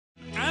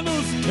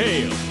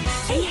tail.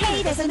 Hey, hey,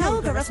 there's an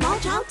ogre, a small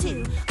child too.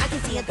 I can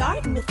see a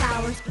garden with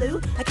flowers blue,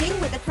 a king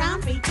with a crown,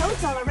 3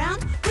 toads all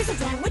around,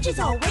 wizards and witches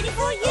all waiting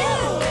for you.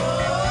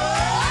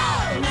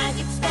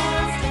 Magic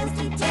spells, tales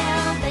to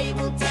tell, they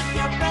will take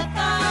your breath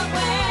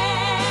away.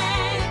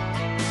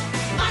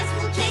 Mice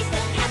will chase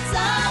the cats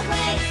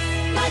away.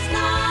 Life's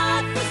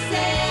not for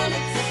sale,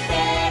 it's a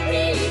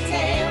fairy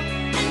tale,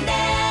 and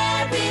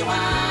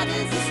everyone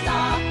is a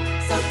star.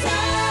 So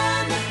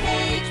turn the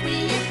page, we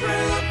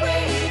improve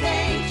with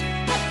age.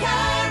 Have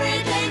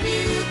courage and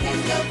you can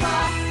go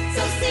far.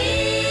 So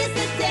seize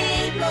the day,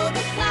 blow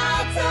the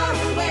clouds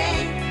away,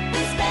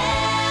 and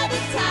spare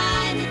the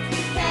time if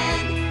you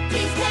can.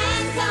 Dreams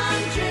can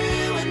come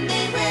true, and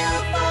they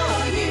will for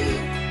you.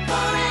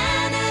 For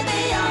Anna,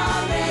 they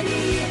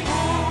already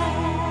have.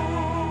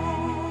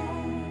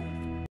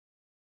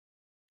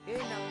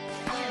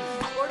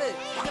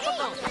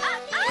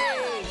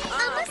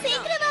 அம்மா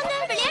சீக்கிரம் வாங்க,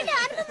 விளையாட்டு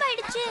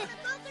ஆரம்பமாயிடுச்சு.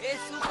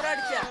 சூப்பரா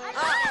அடிச்சா.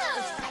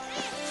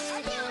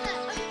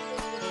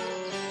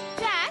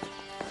 Jack,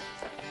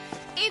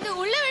 இது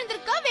உள்ள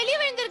விழுந்திருக்கா வெளிய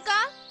விழுந்திருக்கா?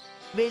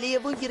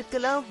 வெளியவும்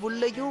இருக்கலாம்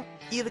உள்ளயும்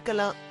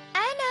இருக்கலாம்.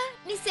 ஆனா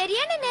நீ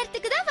சரியான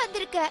நேரத்துக்கு தான்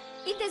வந்திருக்க.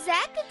 இந்த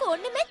ஜாக்குக்கு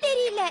ஒண்ணுமே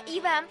தெரியல.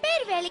 இவன்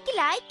அம்பையர் வேலைக்கு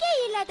லாய்க்கே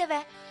இல்லாதவ.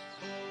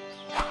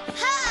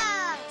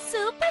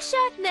 சூப்பர்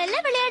ஷாட்,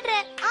 நல்லா விளையாடுற.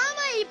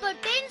 ஆமா, இப்போ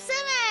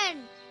 10-7.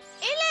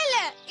 இல்ல இல்ல,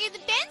 இது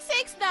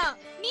 10-6 தான்.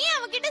 நீ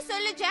அவகிட்ட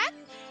சொல்லு ஜாக்.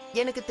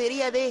 எனக்கு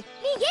தெரியாதே.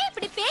 நீ ஏன்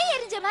இப்படி பேய்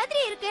எறிஞ்ச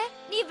மாதிரி இருக்க?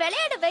 நீ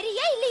விளையாட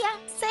வரியா இல்லையா?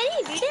 சரி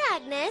விடு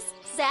ஆக்னஸ்.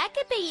 ஜாக்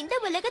இப்ப இந்த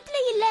உலகத்துல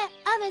இல்ல,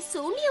 அவன்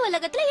சூனிய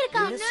உலகத்துல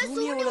இருக்கான்.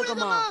 சூனிய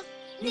உலகமா?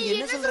 நீ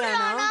என்ன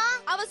சொல்றானா?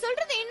 அவ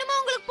சொல்றது இன்னுமா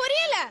உங்களுக்கு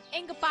புரியல?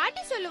 எங்க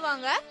பாட்டி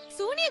சொல்லுவாங்க,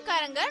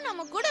 சூனியக்காரங்க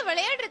நம்ம கூட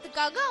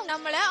விளையாடுறதுக்காக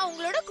நம்மள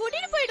அவங்களோட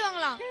கூட்டிட்டு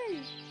போயிடுவாங்களாம்.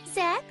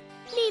 ஜாக்,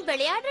 நீ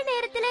விளையாடுற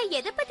நேரத்துல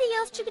எதை பத்தி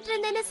யோசிச்சுக்கிட்டு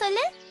இருந்தேன்னு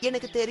சொல்லு.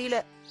 எனக்கு தெரியல.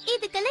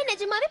 இதுக்கெல்லாம்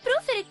நிஜமாவே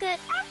ப்ரூஃப் இருக்கு.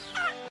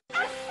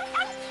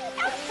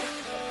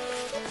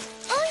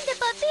 ஓ, இந்த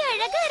பப்பி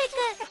அழகா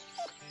இருக்கு.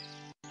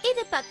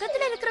 இது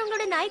பக்கத்துல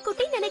இருக்கிறவங்களோட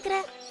நாய்க்குட்டி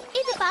நினைக்கிறேன்.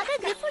 இது பார்க்க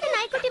கிரிஃபோட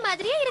நாய்க்குட்டி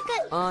மாதிரியே இருக்கு.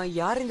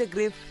 யார் இந்த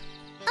கிரிஃப்?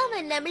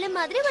 அவன் நம்மள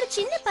மாதிரி ஒரு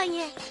சின்ன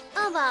பையன்.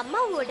 அவன்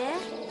அம்மாவோட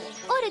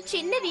ஒரு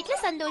சின்ன வீட்ல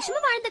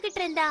சந்தோஷமா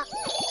வாழ்ந்துகிட்டு இருந்தா.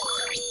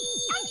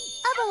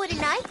 அவ ஒரு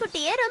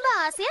நாய்க்குட்டிய ரொம்ப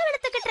ஆசையா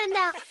வளர்த்துக்கிட்டு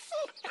இருந்தா.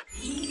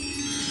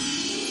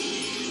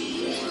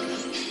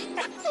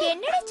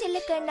 என்னடா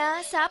செல்லக்கண்ணா,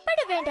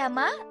 சாப்பிட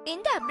வேண்டாமா?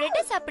 இந்த பிரெட்ட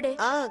சாப்பிடு.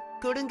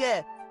 கொடுங்க.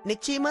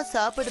 நிச்சயமா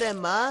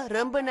சாப்பிடுறேம்மா,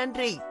 ரொம்ப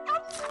நன்றி.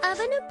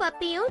 அவனும்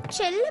பப்பியும்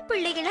செல்ல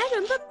பிள்ளைகளா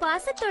ரொம்ப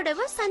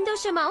பாசத்தோடவும்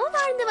சந்தோஷமாவும்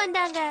வாழ்ந்து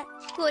வந்தாங்க.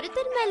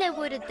 ஒருத்தர் மேல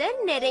ஒருத்தர்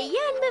நிறைய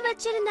அன்பு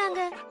வச்சிருந்தாங்க.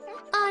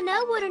 ஆனா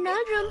ஒரு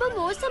நாள் ரொம்ப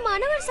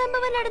மோசமான ஒரு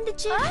சம்பவம்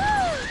நடந்துச்சு.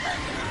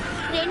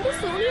 2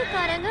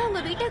 சூனியக்காரங்க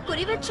அவங்க வீட்டை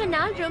குறி வச்ச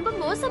நாள் ரொம்ப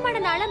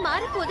மோசமான நாளா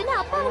மாறி போகுதுன்னு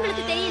அப்பா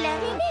அவங்களுக்கு தெரியல.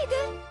 என்ன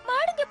இது,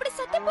 மாடுங்க இப்படி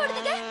சத்தம்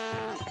போடுதுங்க?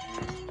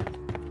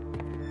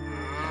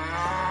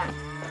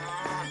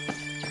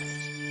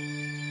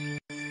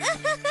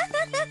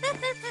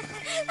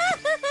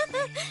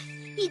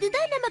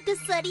 இதுதான் நமக்கு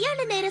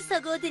சரியான நேரம்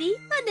சகோதரி.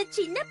 அந்த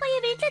சின்ன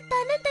பையன் வீட்ல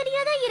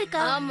தனியா தான்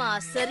இருக்கா. ஆமா,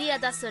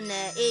 சரியாதான் சொன்ன.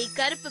 ஏய்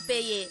கருப்பு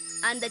பேயே,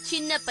 அந்த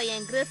சின்ன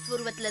பையன் கிரிஃப்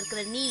உருவத்துல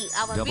இருக்கிற நீ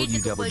அவன்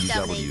வீட்டுக்கு போயிட்டு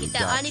அவனை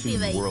என்கிட்ட அனுப்பி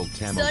வை.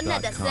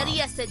 சொன்னத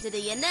சரியா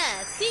செஞ்சது. என்ன,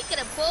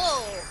 சீக்கிரம் போ,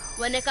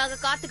 உனக்காக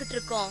காத்துக்கிட்டு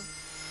இருக்கோம்.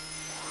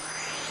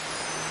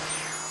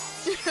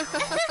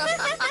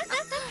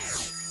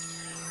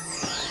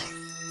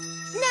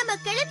 நாம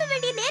கிளம்ப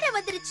வேண்டிய நேரம்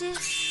வந்துருச்சு.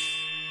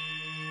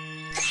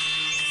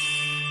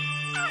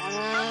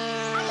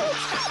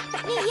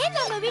 நீ ஏன்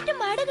நம்ம வீட்டு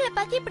மாடுகளை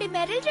பத்தி இப்படி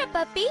மிரள்ற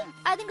பப்பி?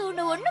 அதுங்க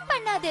உன்னை ஒண்ணும்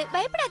பண்ணாது,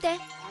 பயப்படாத.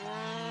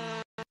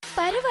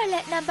 பரவாயில்ல,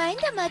 நான்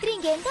பயந்த மாதிரி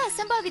இங்க எந்த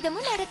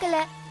அசம்பாவிதமும் நடக்கல.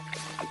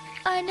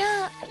 ஆனா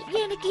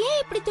எனக்கு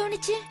ஏன் இப்படி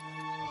தோணுச்சு?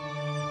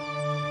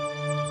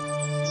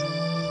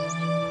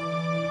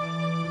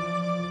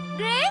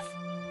 கிரேஃப்,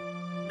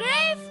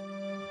 கிரேஃப்,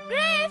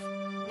 கிரேஃப்,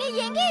 நீ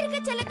எங்க இருக்க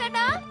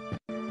செல்லக்கண்ணா?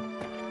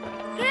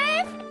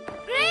 கிரேஃப்,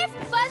 கிரேஃப்,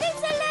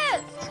 பதில் சொல்லு.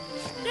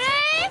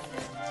 கிரேஃப்,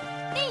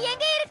 நீ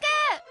எங்க இருக்க?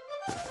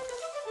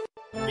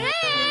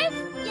 கிரேஃப்,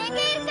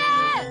 எங்க இருக்க?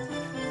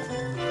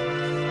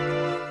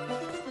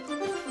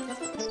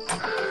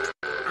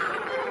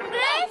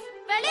 கிரேஃப்,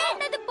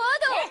 விளையாடுனது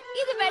போதும்.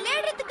 இது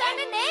விளையாடுறதுக்கான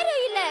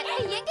நேரம் இல்ல. நீ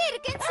எங்க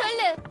இருக்கேன்னு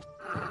சொல்லு.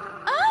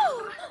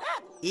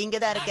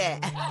 இங்கதான் இருக்க.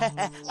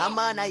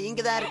 அம்மா, நான்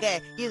இங்கதான்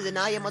இருக்கேன். இது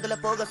நாயை முதல்ல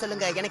போக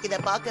சொல்லுங்க, எனக்கு இத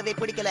பார்க்கவே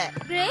பிடிக்கல.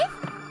 கிரேஃப்,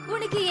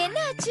 உனக்கு என்ன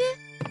ஆச்சு?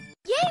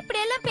 ஏன் இப்படி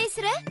எல்லாம்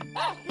பேசுற?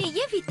 நீ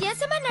ஏன்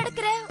வித்தியாசமா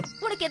நடக்கிற?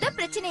 உனக்கு ஏதோ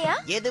பிரச்சனையா?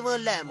 எதுவும்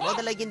இல்ல.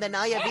 முதல்ல இந்த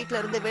நாயை வீட்ல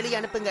இருந்து வெளிய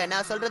அனுப்புங்க.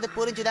 நான் சொல்றது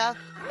புரிஞ்சுதா?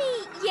 நீ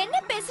என்ன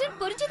பேசுறன்னு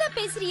புரிஞ்சுதா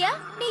பேசுறியா?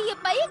 நீ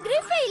என் பையன்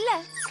கிரிஃபே இல்ல.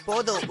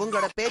 போதும்,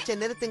 உங்களோட பேச்சை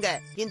நிறுத்துங்க.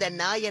 இந்த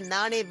நாயை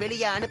நானே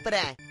வெளியே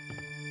அனுப்புறேன்.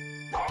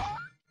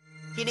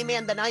 இனிமே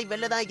அந்த நாய்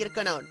வெளிலதான்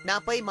இருக்கணும்.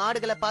 நான் போய்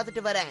மாடுகளை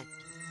பாத்துட்டு வரேன்.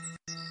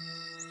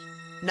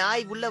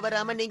 நாய் உள்ள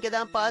வராம நீங்க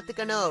தான்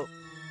பாத்துக்கணும்.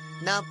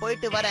 நான்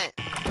போயிட்டு வரேன்.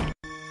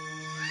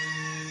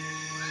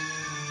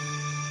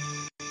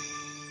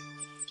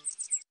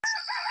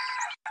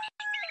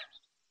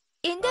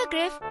 இந்த இந்தா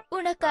கிரிஃப்,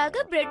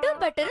 உனக்காக பிரெட்டும்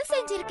பட்டரும்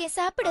செஞ்சிருக்கேன்,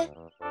 சாப்பிடு.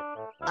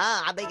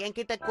 அதை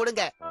என்கிட்ட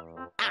கொடுங்க.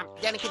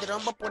 எனக்கு இது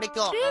ரொம்ப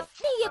பிடிக்கும். கிரிஃப்,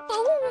 நீ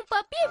எப்பவும் உன்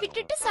பப்பியை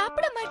விட்டுட்டு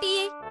சாப்பிட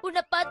மாட்டியே.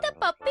 உன்னை பார்த்தா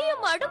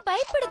பப்பியும் மாடும்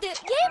பயப்படுது.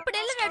 ஏன் இப்படி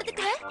எல்லாம்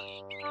நடந்துக்கிற?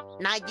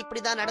 நான்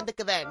இப்படிதான்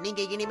நடந்துக்குவேன்.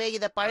 நீங்க இனிமே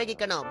இத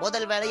பழகிக்கணும்.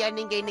 முதல் வேலையா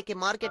நீங்க இன்னைக்கு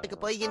மார்க்கெட்டுக்கு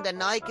போய் இந்த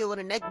நாய்க்கு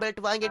ஒரு நெக்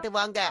பெல்ட் வாங்கிட்டு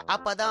வாங்க.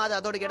 அப்பதான் அது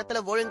அதோட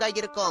இடத்துல ஒழுங்கா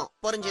இருக்கும்.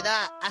 புரிஞ்சுதா?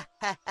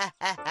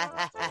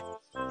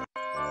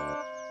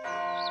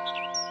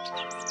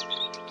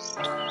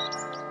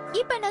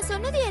 இப்ப நான்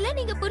சொன்னது எல்லாம்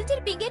நீங்க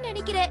புரிஞ்சிருப்பீங்கன்னு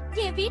நினைக்கிறேன்.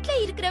 என் வீட்ல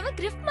இருக்கிறவன்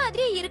கிரிஃப்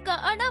மாதிரியே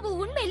இருக்கான். ஆனா அவன்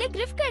உண்மையில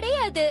கிரிஃப்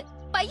கிடையாது,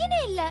 பையனே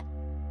இல்ல.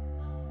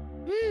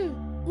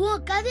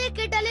 உன் கதையை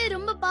கேட்டாலே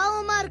ரொம்ப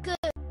பாவமா இருக்கு.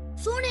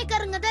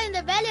 சூனியக்காரங்க தான்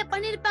இந்த வேலைய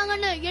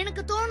பண்ணிருப்பாங்கன்னு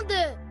எனக்கு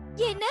தோணுது.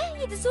 என்ன,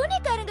 இது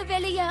சூனியக்காரங்க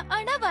வேலையா?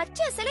 ஆனா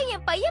வச்சசல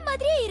என் பையன்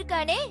மாதிரியே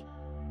இருக்கானே.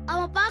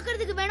 அவன்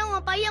பாக்குறதுக்கு வேணா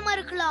உன் பையமா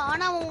இருக்கலாம்,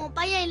 ஆனா அவன் உன்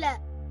பையன் இல்ல.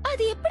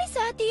 அது எப்படி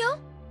சாத்தியம்?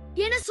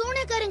 ஏன்னா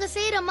சூனியக்காரங்க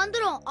செய்யற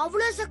மந்திரம்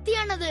அவ்வளவு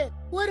சக்தியானது.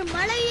 ஒரு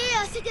மலையே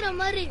அசைக்கிற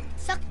மாதிரி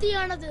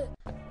சக்தியானது.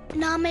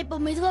 நாம இப்ப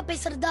மெதுவா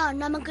பேசுறதா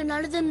நமக்கு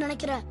நல்லதுன்னு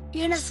நினைக்கிறேன்.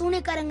 ஏன்னா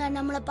சூனியக்காரங்க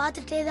நம்மள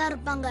பாத்துட்டே தான்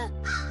இருப்பாங்க.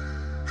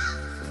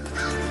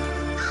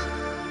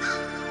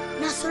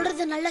 நான்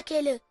சொல்றது நல்லா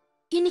கேளு.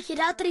 இன்னைக்கு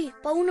ராத்திரி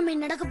பௌர்ணமி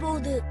நடக்க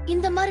போகுது.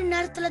 இந்த மாதிரி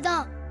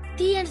நேரத்துலதான்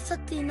தீய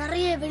சக்தி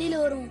நிறைய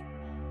வெளியில வரும்.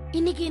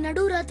 இன்னைக்கு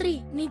நடு ராத்திரி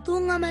நீ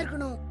தூங்காம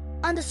இருக்கணும்.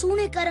 அந்த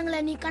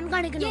சூனியக்காரங்களை நீ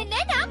கண்காணிக்கணும்.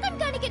 என்ன, நான்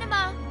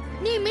கண்காணிக்கணுமா?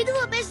 நீ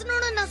மெதுவா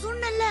பேசணும்னு நான்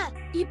சொன்னேன்ல.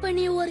 இப்ப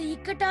நீ ஒரு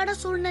இக்கட்டான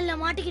சூழ்நிலை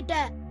மாட்டிக்கிட்ட.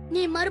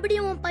 நீ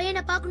மறுபடியும் உன்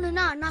பையனை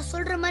பாக்கணும்னா நான்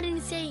சொல்ற மாதிரி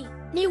நீ செய்.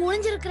 நீ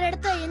ஒளிஞ்சிருக்கிற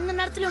இடத்த எந்த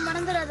நேரத்திலும்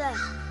மறந்துடாத.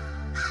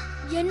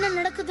 என்ன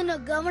நடக்குதுன்னு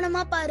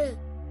கவனமா பாரு.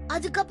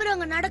 அதுக்கப்புறம்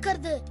அங்க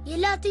நடக்கிறது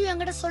எல்லாத்தையும்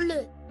என்கிட்ட சொல்லு.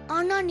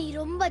 ஆனா நீ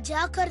ரொம்ப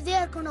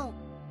ஜாக்கிரதையா இருக்கணும்.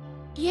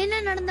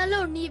 என்ன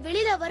நடந்தாலும் நீ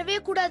வெளியில வரவே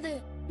கூடாது.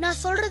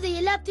 நான் சொல்றது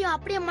எல்லாத்தையும்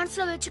அப்படியே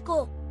மனசுல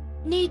வச்சுக்கோ.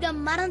 நீ இத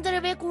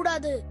மறந்துடவே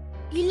கூடாது.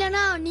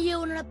 இல்லனா நீ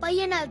உன்னோட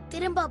பையனை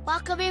திரும்ப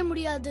பார்க்கவே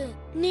முடியாது.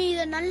 நீ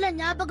இத நல்ல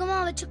ஞாபகமா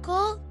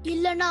வச்சுக்கோ.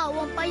 இல்லனா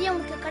உன் பையன்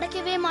உனக்கு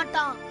கிடைக்கவே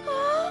மாட்டான்.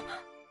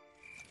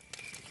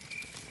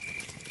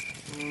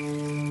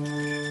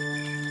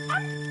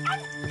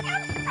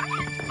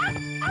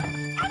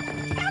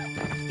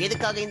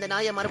 எதுக்காக இந்த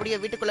நாயை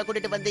மறுபடியும் வீட்டுக்குள்ள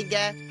கூட்டிட்டு வந்தீங்க?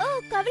 ஓ,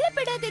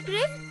 கவலைப்படாத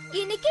கிரிஃப்.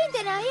 இன்னைக்கு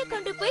இந்த நாயை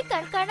கொண்டு போய்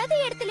கண்காணாத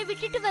இடத்துல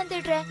விட்டுட்டு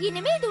வந்துடுறேன்.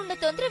 இனிமே இது உன்னை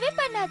தொந்தரவே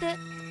பண்ணாது.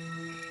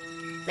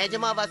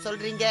 நிஜமாவா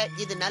சொல்றீங்க?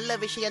 இது நல்ல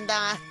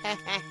விஷயம்தான்.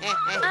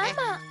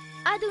 ஆமா,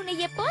 அது உன்னை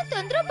எப்போ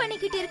தொந்தரவு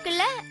பண்ணிக்கிட்டு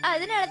இருக்குல்ல,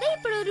 அதனாலதான்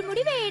இப்படி ஒரு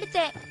முடிவை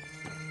எடுத்தேன்.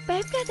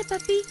 பயப்படாத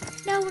பப்பி,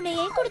 நான் உன்னை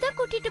என் கூட தான்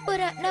கூட்டிட்டு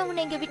போறேன். நான்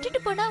உன்னை இங்க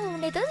விட்டுட்டு போனா அவன்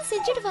உன்னை ஏதாவது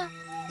செஞ்சிடுவான்.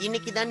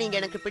 இன்னைக்குதான் நீங்க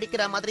எனக்கு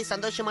பிடிக்கிற மாதிரி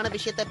சந்தோஷமான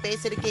விஷயத்த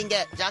பேசிருக்கீங்க.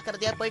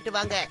 ஜாக்கிரதையா போயிட்டு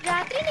வாங்க.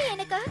 ராத்திரி நீ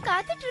எனக்காக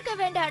காத்துட்டு இருக்க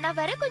வேண்டாம். நான்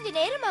வர கொஞ்சம்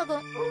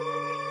நேரமாகும்.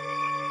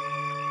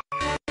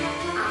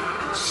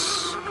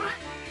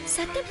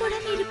 சத்தம்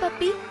போடாம இரு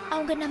பப்பி.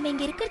 அவங்க நம்ம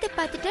இங்க இருக்கிறத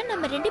பார்த்துட்டா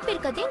நம்ம 2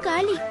 பேர் கதையும்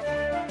காலி.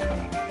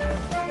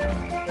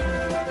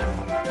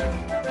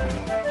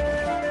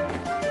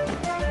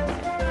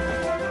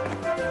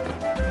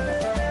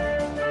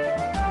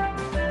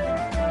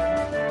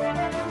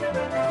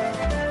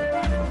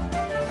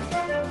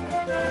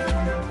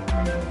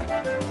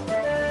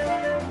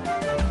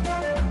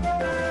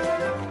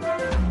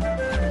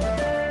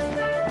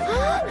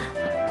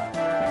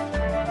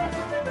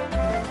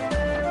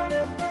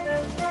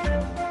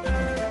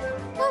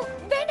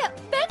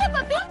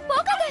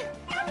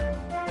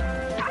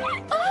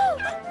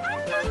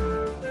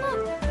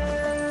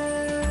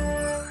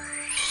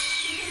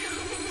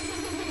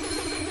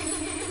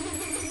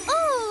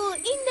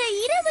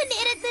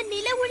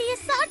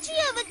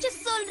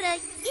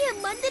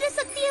 மந்திர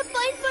சக்தியை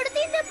பயன்படுத்தி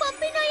இந்த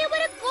பப்பி நாயை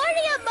ஒரு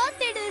கோழியா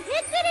மாத்திடு.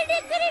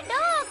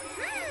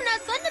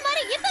 நான் சொன்ன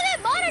மாதிரி இப்பவே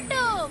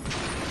மாறட்டும்.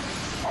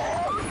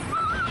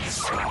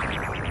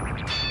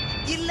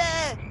 இல்ல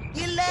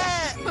இல்ல,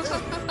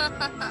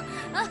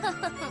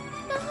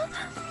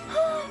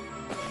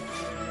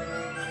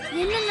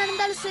 என்ன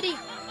நடந்தாலும் சரி,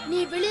 நீ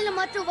வெளியில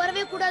மட்டும்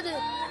வரவே கூடாது.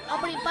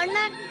 அப்படி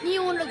பண்ண நீ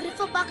உன்னோட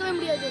கிரிஃபை பார்க்கவே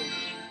முடியாது.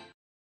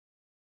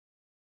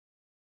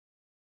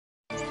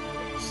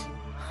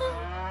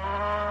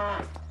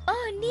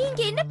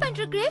 நீங்க என்ன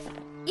பண்ற கிரிஃப்?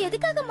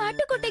 எதுக்காக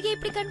மாட்டு கொட்டையை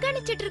இப்படி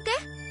கண்காணிச்சிட்டு இருக்க?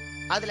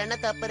 அதுல என்ன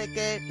தப்பு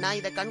இருக்கு? நான்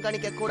இத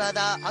கண்காணிக்க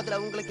கூடாதா? அதுல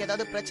உங்களுக்கு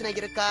ஏதாவது பிரச்சனை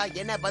இருக்கா?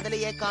 என்ன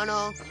பதிலையே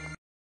காணோம்?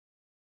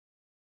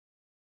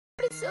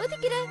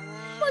 சோதிக்கிற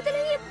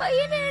முதல்ல என்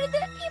பையனை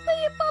எழுது, இப்ப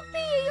என்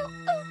பப்பியையும்.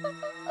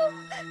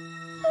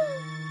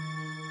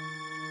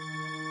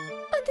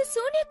 அந்த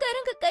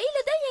சூனியக்காரங்க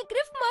கையில தான் என்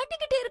கிரிஃப்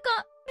மாட்டிக்கிட்டு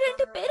இருக்கான்.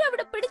 2 பேர்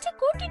அவட பிடிச்சு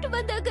கூட்டிட்டு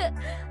வந்தாங்க.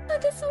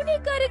 அந்த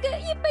சூனியக்காரங்க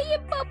இப்ப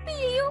என்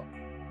பப்பியையும்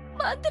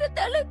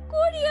மந்திரத்தால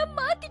கோழியா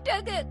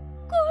மாத்திட்டாங்க.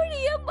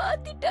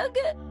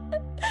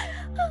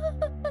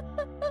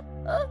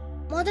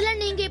 முதல்ல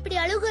நீங்க இப்படி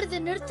அழுகுறது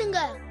நிறுத்துங்க.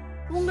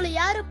 உங்களை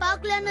யாரும்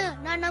பாக்கலன்னு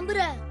நான்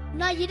நம்புறேன்.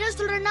 நான் என்ன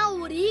சொல்றேன்னா,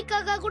 ஒரு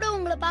ஈக்காக கூட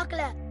உங்களை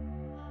பாக்கல.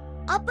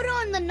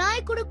 அப்புறம் அந்த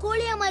நாய் கூட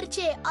கோழியா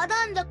மாறிச்சே,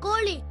 அதான் அந்த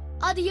கோழி.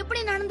 அது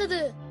எப்படி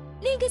நடந்தது?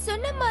 நீங்க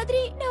சொன்ன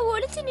மாதிரி நான்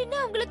ஒளிச்சு நின்னு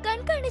அவங்களை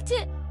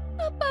கண்காணிச்சு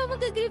அப்ப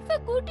அவங்க கிரிஃப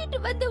கூட்டிட்டு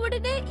வந்த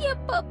உடனே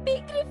என் பப்பி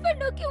கிரிஃப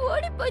நோக்கி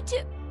ஓடி போச்சு.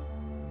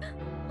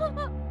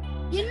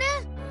 என்ன?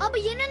 அப்ப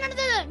என்ன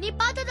நடந்தது? நீ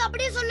பார்த்தது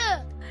அப்படியே சொல்லு.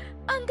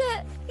 அங்க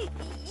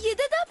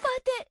இதுதான்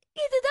பார்த்தேன்.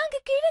 இதுதான் அங்க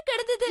கீழே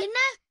கிடந்தது. என்ன?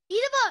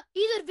 இதுவா?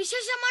 இது ஒரு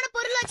விசேஷமான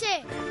பொருளாச்சே.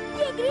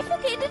 என்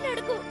கிரிஃபுக்கு என்ன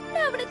நடக்கும்?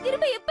 நான் அவனை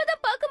திரும்ப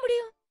எப்பதான் பார்க்க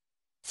முடியும்?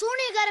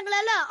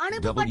 சூனியக்காரங்களால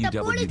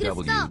அனுப்பப்பட்ட போலி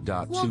கிரிஃப்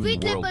தான் உன்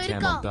வீட்ல இப்ப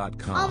இருக்கான்.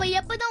 அவன்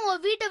எப்பதான்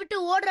உன் வீட்டை விட்டு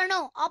ஓடுறானோ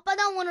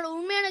அப்பதான் உன்னோட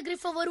உண்மையான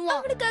கிரிஃப்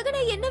வருவான். அவனுக்காக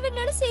நான் என்ன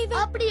வேணாலும்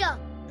செய்வேன். அப்படியா?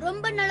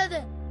 ரொம்ப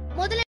நல்லது.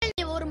 முதல்ல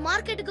நீ ஒரு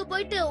மார்க்கெட்டுக்கு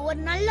போயிட்டு ஒரு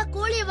நல்ல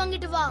கோழியை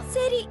வாங்கிட்டு வா.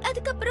 சரி,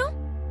 அதுக்கப்புறம்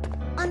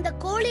அந்த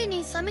கோழியை நீ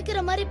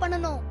சமைக்கிற மாதிரி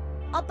பண்ணணும்.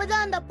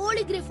 அப்பதான் அந்த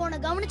போலி கிரிஃப் உன்னை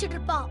கவனிச்சிட்டு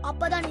இருப்பான்.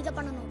 அப்பதான் நீ இதை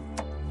பண்ணணும்.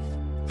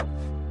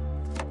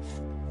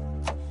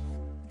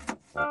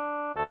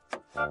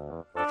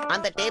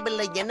 அந்த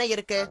டேபிள்ல என்ன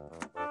இருக்கு?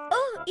 ஓ,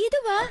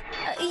 இதுவா?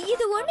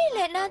 இது ஒண்ணு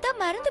இல்ல. நான் தான்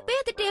மறந்து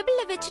போய் அந்த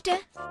டேபிள்ல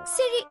வச்சுட்டேன்.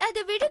 சரி,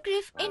 அதை விடு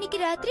கிரிஃப். இன்னைக்கு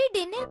ராத்திரி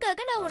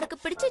டின்னருக்காக நான் உனக்கு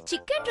பிடிச்ச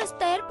சிக்கன்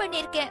ரோஸ்ட் தயார்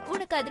பண்ணிருக்கேன்.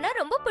 உனக்கு அதுனா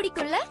ரொம்ப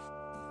பிடிக்கும்ல?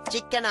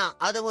 சிக்கனா?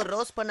 அதுவும்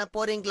ரோஸ்ட் பண்ண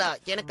போறீங்களா?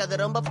 எனக்கு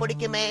அது ரொம்ப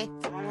பிடிக்குமே.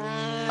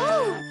 ஓ,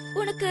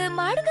 உனக்கு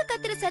மாடுங்க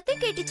கத்துற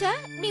சத்தம் கேட்டுச்சா?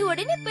 நீ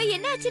உடனே போய்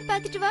என்ன ஆச்சுன்னு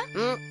பாத்துட்டு வா.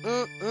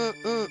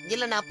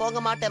 இல்ல, நான்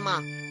போக மாட்டேமா.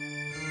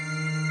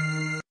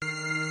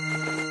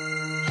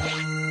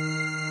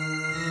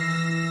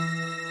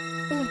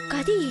 உன்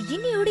கதையை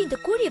இன்னையோட இந்த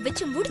கோழியை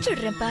வச்சு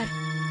முடிச்சுடுறேன் பார்.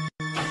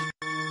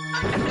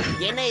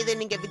 என்ன இது?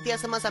 நீங்க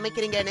வித்தியாசமா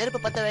சமைக்கிறீங்க. நெருப்பு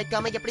பத்த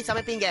வைக்காம எப்படி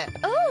சமைப்பீங்க?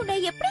 ஓ,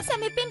 நான் எப்படி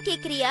சமைப்பேன்னு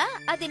கேக்குறியா?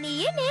 அது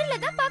நீயே நேர்ல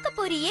தான் பார்க்க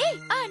போறியே.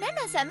 ஆனா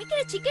நான் சமைக்கிற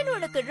சிக்கன்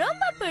உனக்கு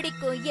ரொம்ப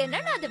பிடிக்கும். ஏன்னா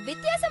நான் அதை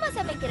வித்தியாசமா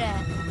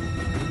சமைக்கிறேன்.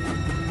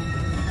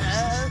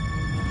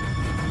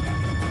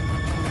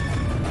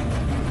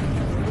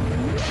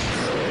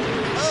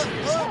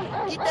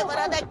 கிட்ட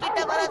வராத, கிட்ட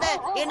வராத.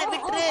 என்ன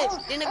விட்டுரு,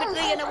 என்ன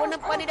விட்டுரு, என்ன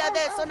ஒண்ணும் பண்ணிடாத.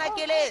 சொன்னா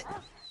கேளு.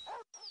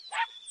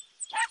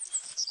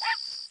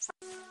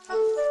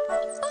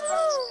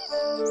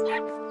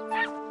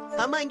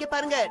 அம்மா, இங்க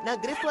பாருங்க.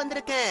 நான் கிரிஃப்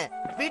வந்திருக்கேன்.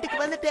 வீட்டுக்கு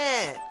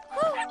வந்துட்டேன்.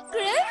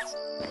 கிரிஃப்,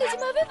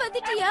 நிஜமாவே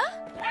வந்துட்டியா?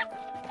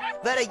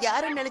 வேற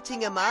யாருன்னு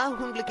நினைச்சீங்கம்மா?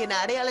 உங்களுக்கு என்ன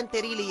அடையாளம்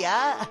தெரியலையா?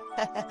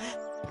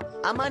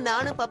 அம்மா,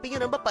 நானும்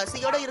பப்பியும் ரொம்ப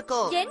பசியோட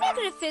இருக்கோம். என்ன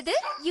கிரிஃப் இது?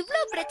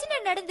 இவ்ளோ பிரச்சனை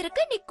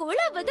நடந்திருக்கு, நீ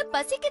கோலா வந்து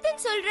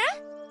பசிக்குதுன்னு சொல்ற?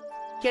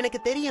 எனக்கு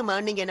தெரியுமா,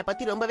 நீங்க என்ன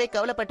பத்தி ரொம்பவே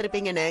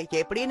கவலைப்பட்டிருப்பீங்கன்னு.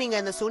 எப்படியும் நீங்க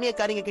அந்த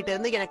சூனியக்காரங்க கிட்ட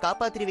இருந்து என்ன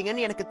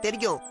காப்பாத்திருவீங்கன்னு எனக்கு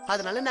தெரியும்.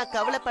 அதனால நான்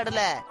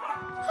கவலைப்படல.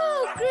 ஓ,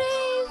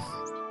 கிரிஃப்.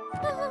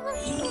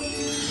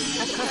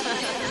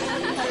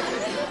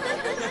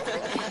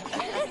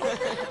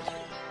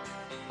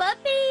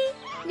 பப்பி,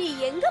 நீ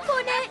எங்க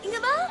போன? இங்க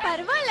வா.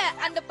 பரவாயில்ல,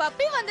 அந்த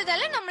பப்பி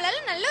வந்ததால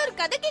நம்மளால நல்ல ஒரு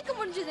கதை கேட்க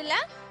முடிஞ்சதுல.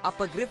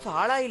 அப்ப கிரிஃப்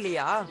ஆளா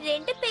இல்லையா?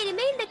 ரெண்டு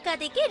பேருமே இந்த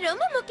கதைக்கு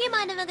ரொம்ப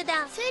முக்கியமானவங்க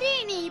தான். சரி,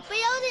 நீ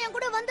இப்பயாவது என்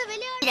கூட வந்து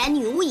விளையாடு. 既然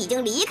女巫已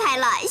经离开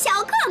了，小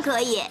个可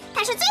以，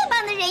他是最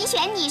棒的人选，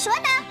你说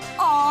呢？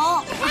哦。